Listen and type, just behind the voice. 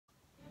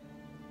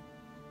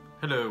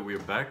Hello, we're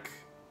back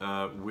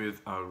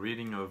with our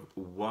reading of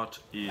What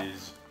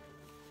is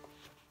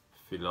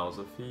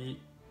Philosophy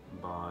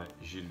by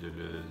Gilles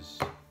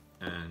Deleuze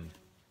and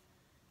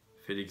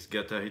Félix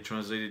Guattari,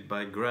 translated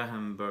by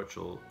Graham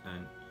Burchell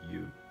and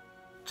Hugh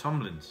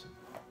Tomlinson.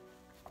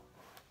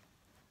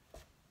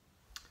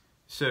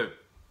 So,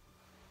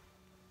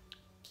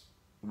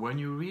 when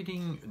you're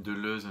reading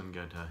Deleuze and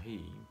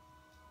Guattari,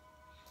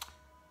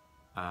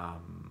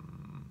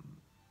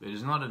 it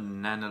is not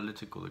an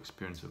analytical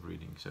experience of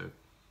reading, so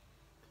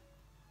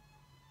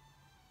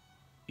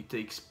it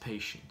takes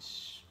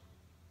patience.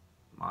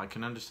 I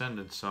can understand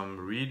that some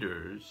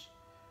readers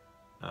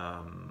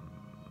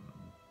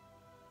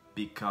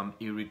become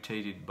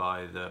irritated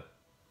by the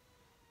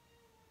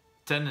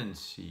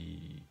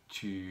tendency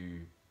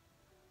to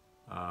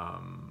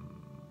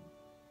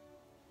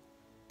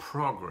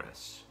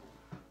progress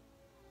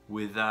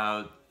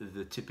without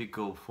the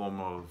typical form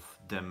of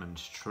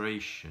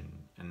demonstration,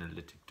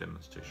 analytic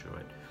demonstration,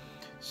 right?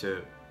 So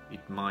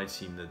it might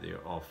seem that they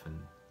are often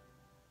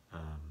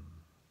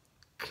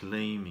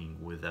claiming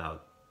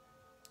without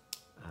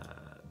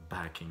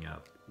backing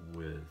up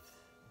with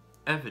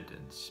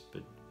evidence,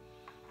 but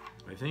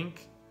I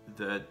think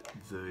that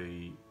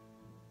the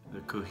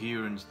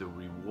coherence, the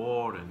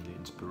reward and the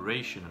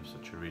inspiration of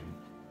such a reading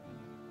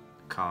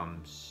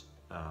comes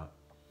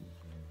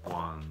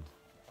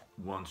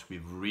once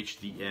we've reached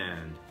the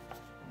end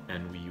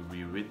and we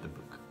reread the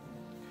book.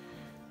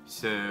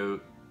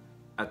 So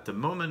at the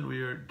moment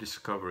we are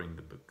discovering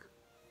the book,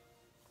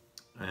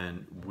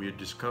 and we're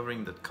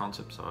discovering that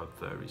concepts are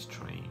a very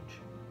strange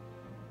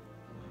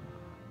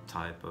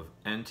type of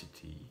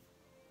entity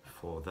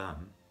for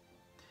them.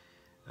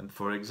 And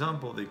for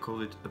example, they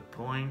call it a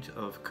point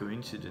of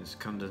coincidence,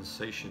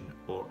 condensation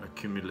or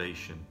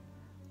accumulation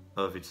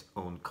of its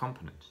own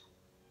components.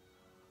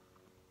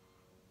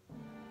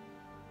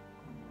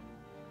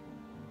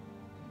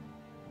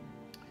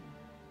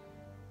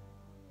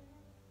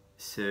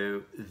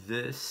 So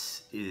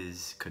this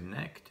is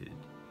connected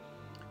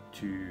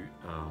to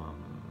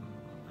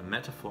a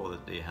metaphor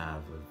that they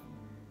have of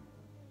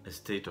a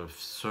state of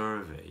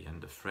survey,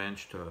 and the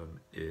French term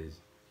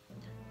is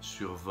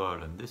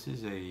survol, and this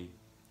is a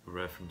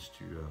reference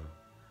to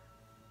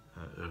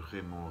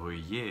Raymond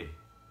Rouillet,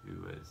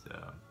 who was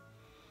a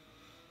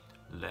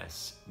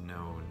less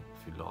known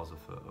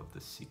philosopher of the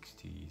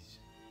 60s,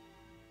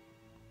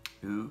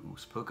 who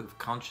spoke of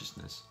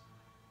consciousness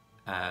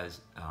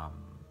as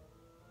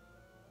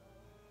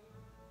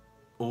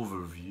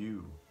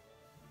overview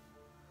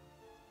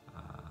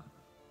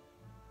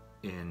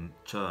in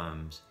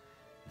terms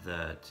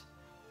that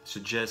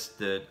suggest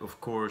that,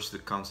 of course, the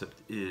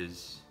concept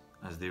is,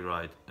 as they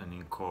write, an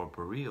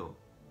incorporeal,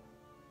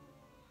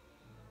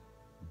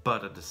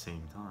 but at the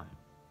same time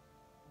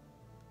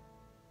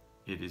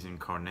it is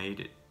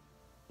incarnated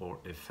or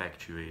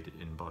effectuated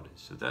in bodies.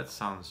 So that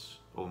sounds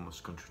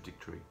almost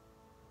contradictory,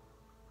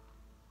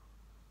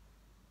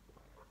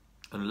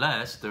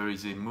 unless there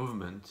is a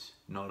movement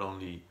not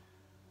only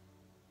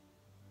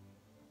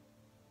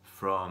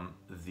from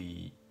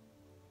the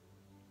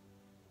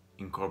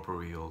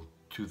incorporeal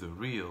to the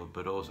real,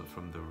 but also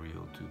from the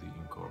real to the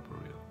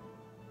incorporeal.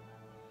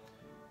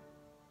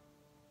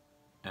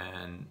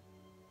 And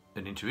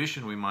an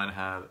intuition we might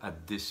have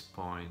at this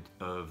point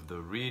of the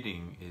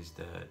reading is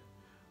that,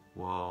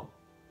 well,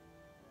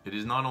 it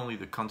is not only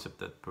the concept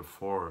that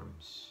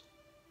performs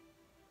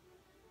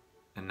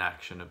an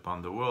action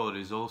upon the world,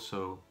 it is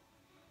also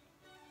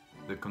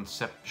the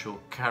conceptual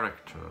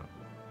character,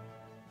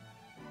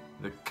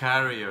 the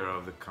carrier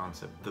of the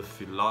concept, the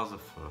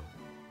philosopher,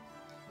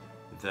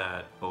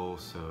 that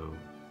also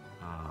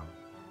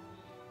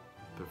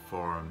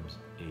performs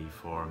a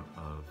form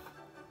of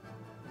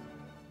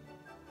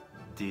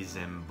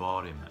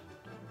disembodiment.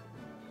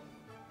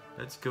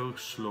 Let's go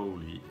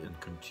slowly and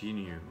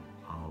continue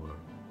our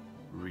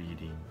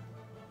reading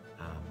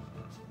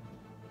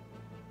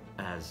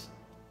as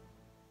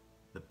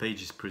the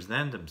pages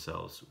present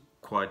themselves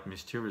quite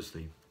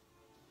mysteriously.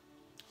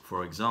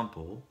 For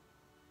example,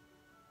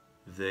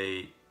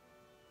 they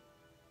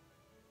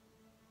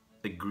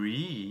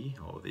agree,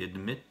 or they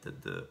admit,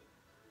 that the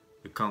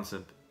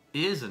concept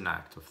is an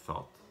act of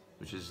thought,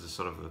 which is the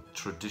sort of a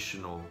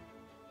traditional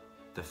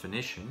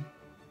definition.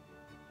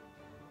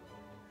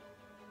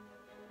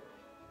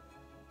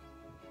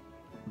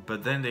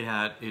 But then they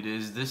had,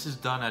 this is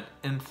done at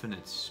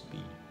infinite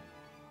speed.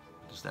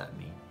 What does that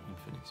mean,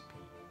 infinite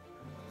speed?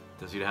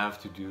 Does it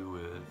have to do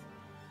with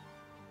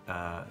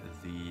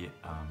the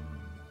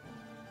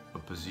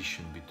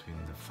opposition between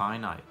the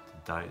finite,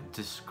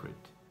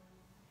 discrete,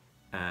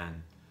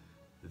 and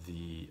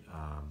the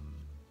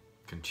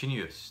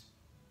continuous?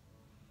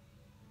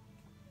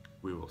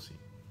 We will see.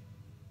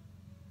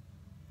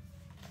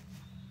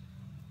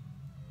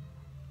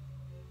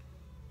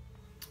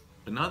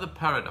 Another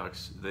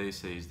paradox, they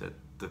say, is that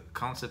the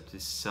concept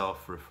is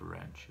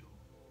self-referential.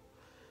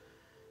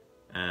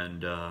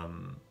 And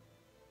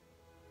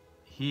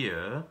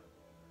here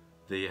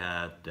they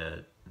had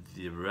that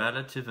the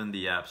relative and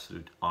the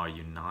absolute are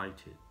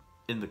united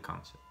in the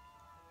concept.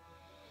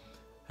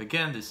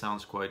 Again, this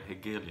sounds quite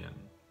Hegelian,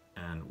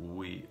 and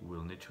we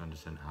will need to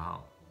understand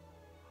how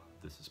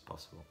this is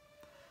possible.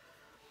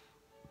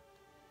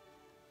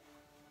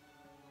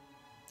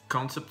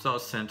 Concepts are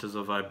centers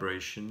of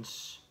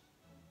vibrations.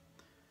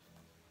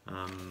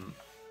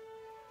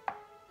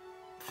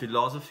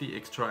 Philosophy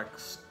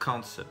extracts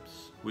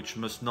concepts which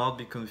must not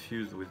be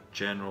confused with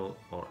general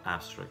or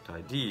abstract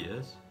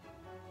ideas,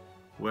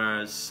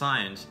 whereas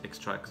science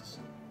extracts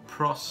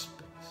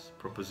prospects,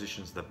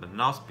 propositions that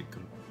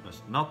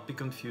must not be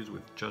confused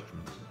with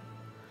judgments,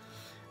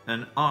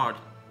 and art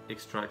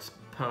extracts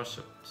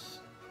percepts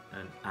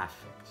and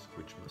affects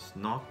which must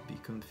not be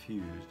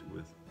confused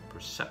with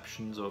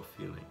perceptions or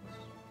feelings.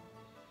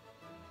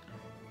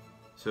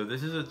 So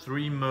this is the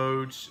three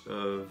modes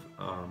of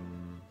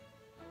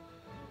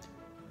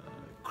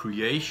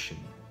creation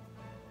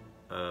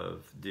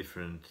of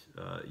different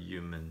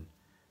human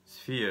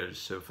spheres.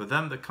 So for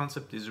them, the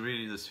concept is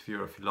really the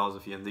sphere of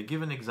philosophy, and they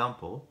give an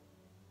example,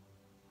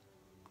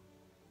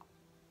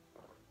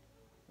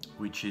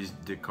 which is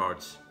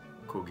Descartes'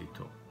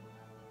 cogito.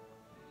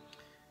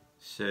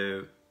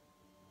 So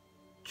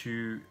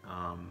to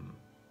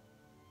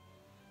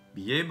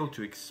be able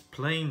to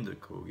explain the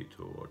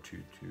cogito, or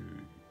to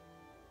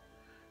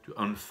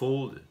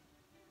unfold it,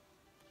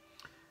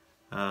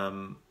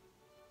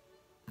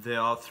 there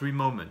are three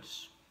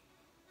moments.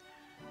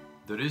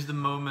 There is the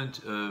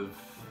moment of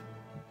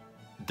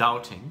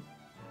doubting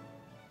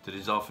that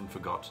is often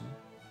forgotten.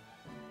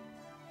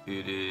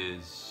 It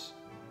is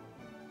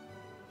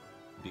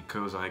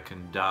because I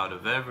can doubt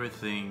of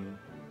everything,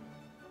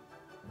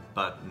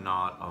 but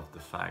not of the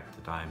fact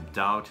that I am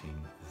doubting,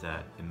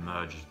 that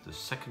emerges the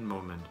second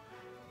moment,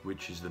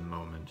 which is the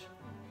moment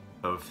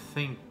of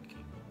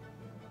thinking.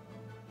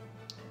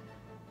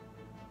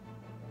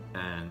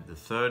 And the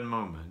third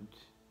moment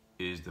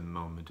is the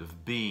moment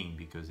of being,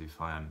 because if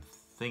I am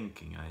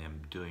thinking, I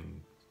am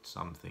doing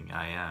something,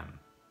 I am.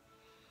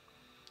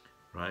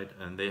 Right?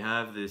 And they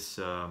have this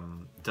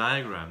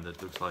diagram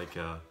that looks like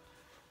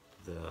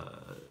the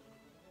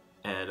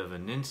head of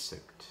an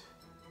insect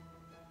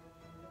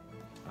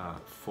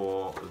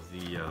for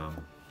the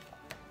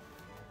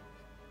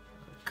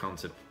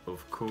concept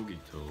of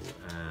cogito.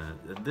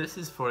 And this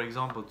is, for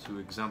example, to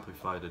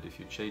exemplify that if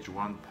you change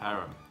one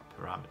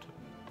parameter,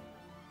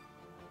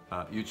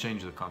 you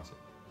change the concept.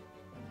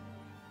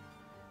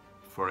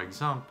 For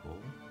example,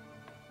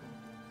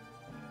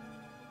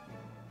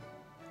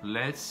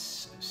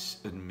 let's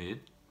admit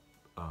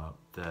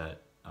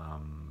that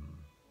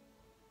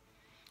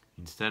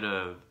instead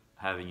of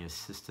having a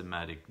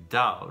systematic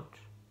doubt,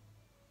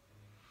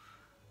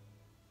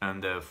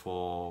 and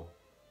therefore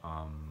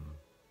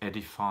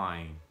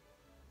edifying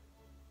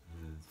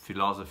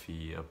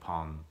philosophy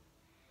upon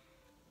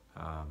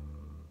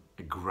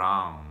a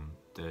ground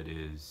that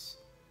is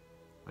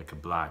like a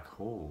black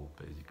hole,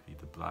 basically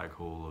the black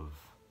hole of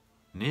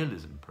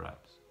nihilism,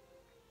 perhaps,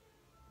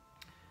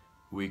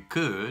 we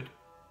could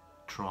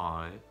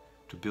try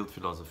to build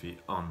philosophy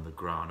on the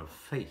ground of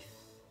faith,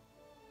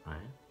 right?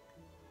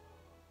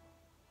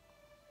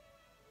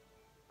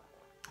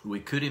 We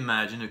could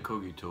imagine a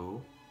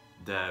cogito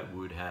that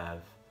would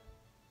have,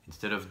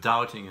 instead of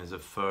doubting as a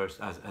first,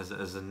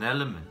 as an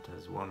element,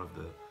 as one of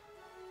the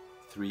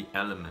three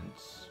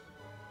elements,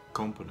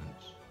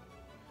 components,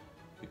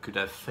 we could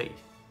have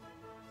faith.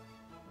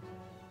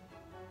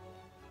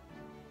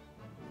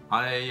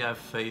 I have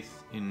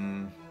faith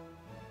in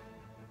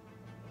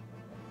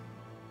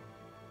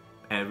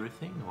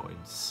everything or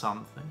in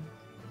something,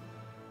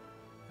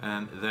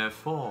 and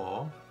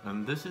therefore,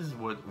 and this is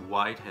what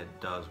Whitehead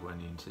does when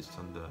he insists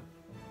on the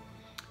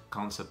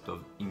concept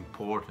of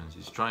importance.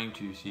 He's trying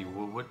to see,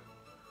 well,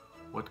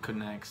 what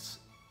connects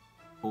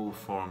all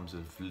forms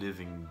of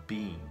living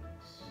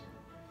beings,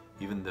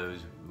 even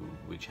those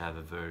which have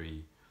a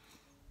very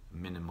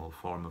minimal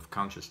form of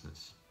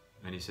consciousness.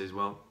 And he says,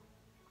 well,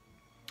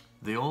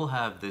 they all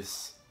have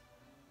this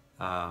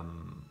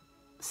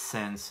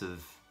sense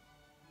of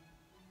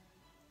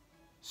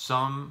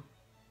some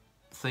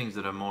things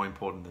that are more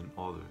important than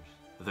others.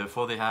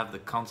 Therefore, they have the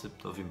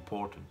concept of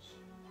importance,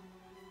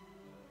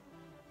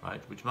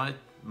 right? Which might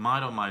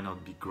or might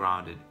not be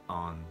grounded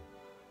on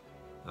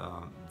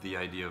the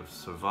idea of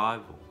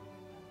survival.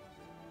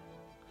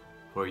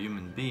 For a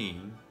human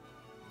being,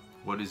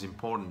 what is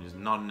important is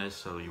not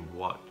necessarily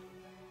what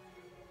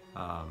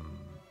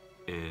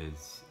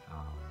is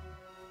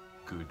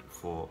good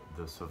for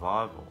the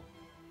survival.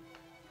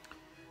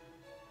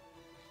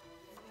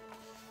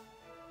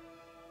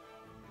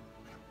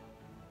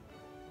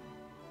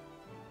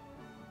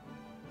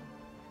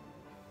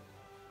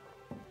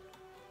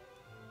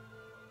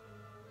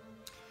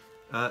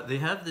 They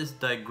have this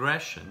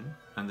digression,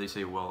 and they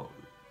say, well,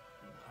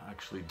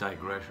 actually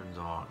digressions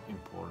are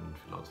important in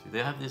philosophy.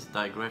 They have this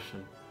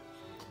digression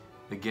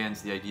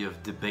against the idea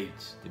of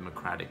debate,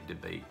 democratic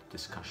debate,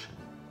 discussion.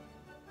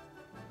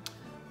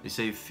 They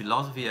say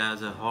philosophy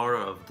has a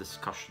horror of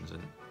discussions,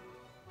 and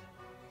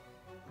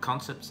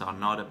concepts are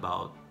not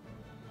about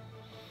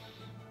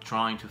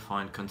trying to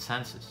find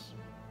consensus.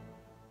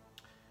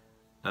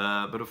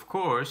 But of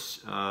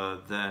course,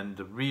 then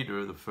the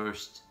reader, the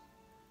first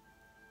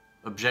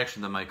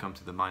objection that might come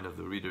to the mind of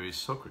the reader is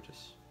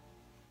Socrates.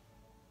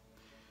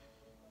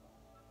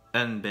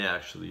 And they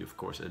actually, of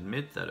course,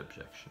 admit that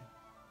objection.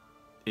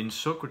 In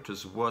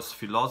Socrates, was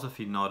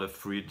philosophy not a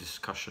free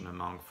discussion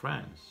among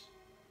friends?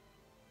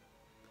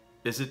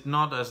 Is it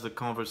not, as the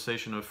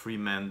conversation of free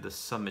men, the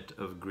summit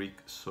of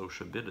Greek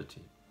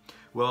sociability?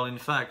 Well, in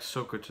fact,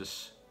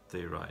 Socrates,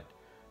 they write,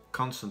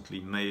 constantly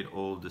made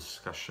all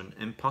discussion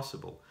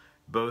impossible,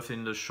 both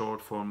in the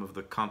short form of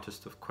the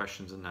contest of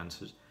questions and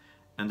answers,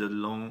 and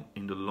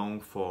in the long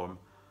form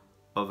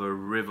of a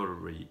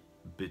rivalry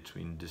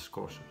between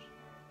discourses.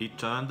 He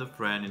turned the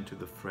friend into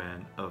the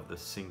friend of the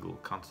single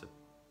concept,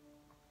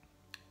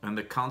 and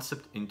the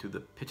concept into the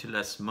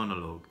pitiless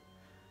monologue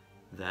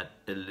that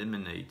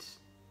eliminates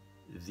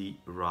the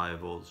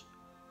rivals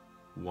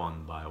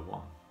one by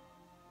one.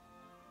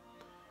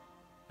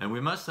 And we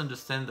must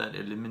understand that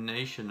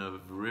elimination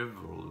of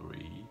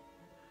rivalry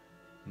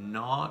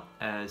not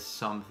as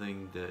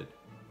something that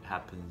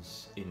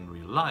happens in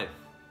real life,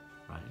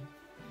 right?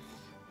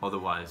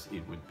 Otherwise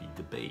it would be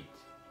debate,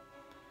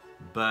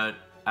 but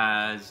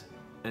as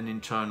an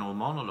internal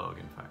monologue,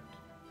 in fact.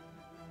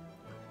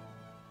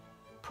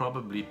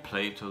 Probably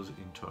Plato's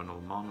internal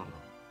monologue.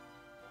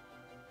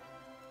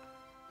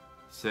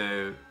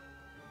 So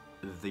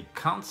the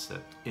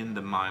concept in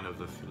the mind of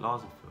the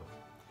philosopher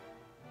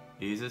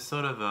is a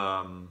sort of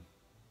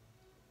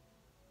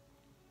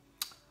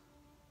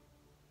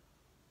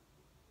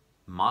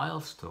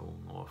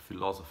milestone or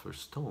philosopher's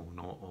stone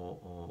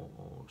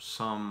or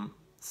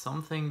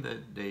something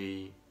that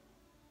they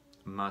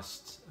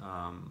must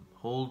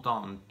hold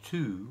on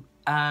to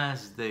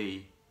as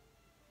they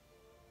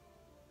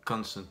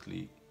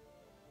constantly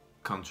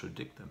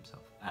contradict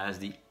themselves, as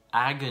the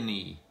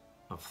agony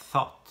of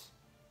thought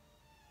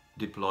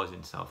deploys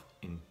itself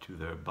into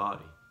their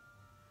body.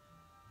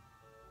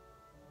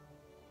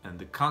 And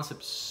the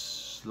concept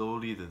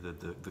slowly,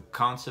 the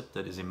concept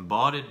that is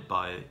embodied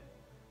by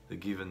the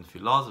given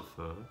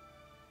philosopher,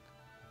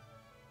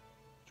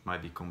 which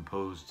might be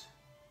composed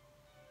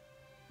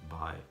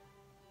by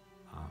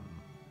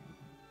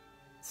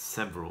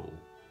several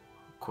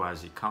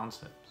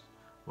quasi-concepts.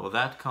 Well,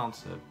 that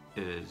concept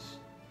is,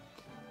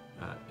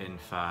 in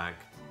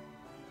fact,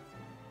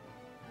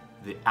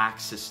 the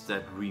axis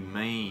that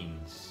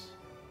remains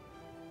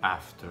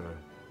after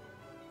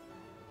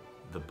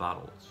the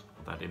battles,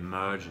 that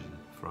emerges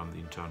from the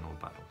internal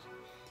battles.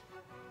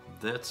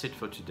 That's it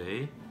for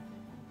today.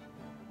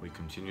 We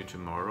continue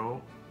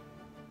tomorrow.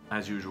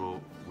 As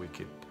usual, we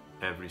keep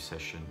every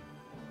session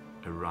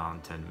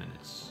around 10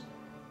 minutes.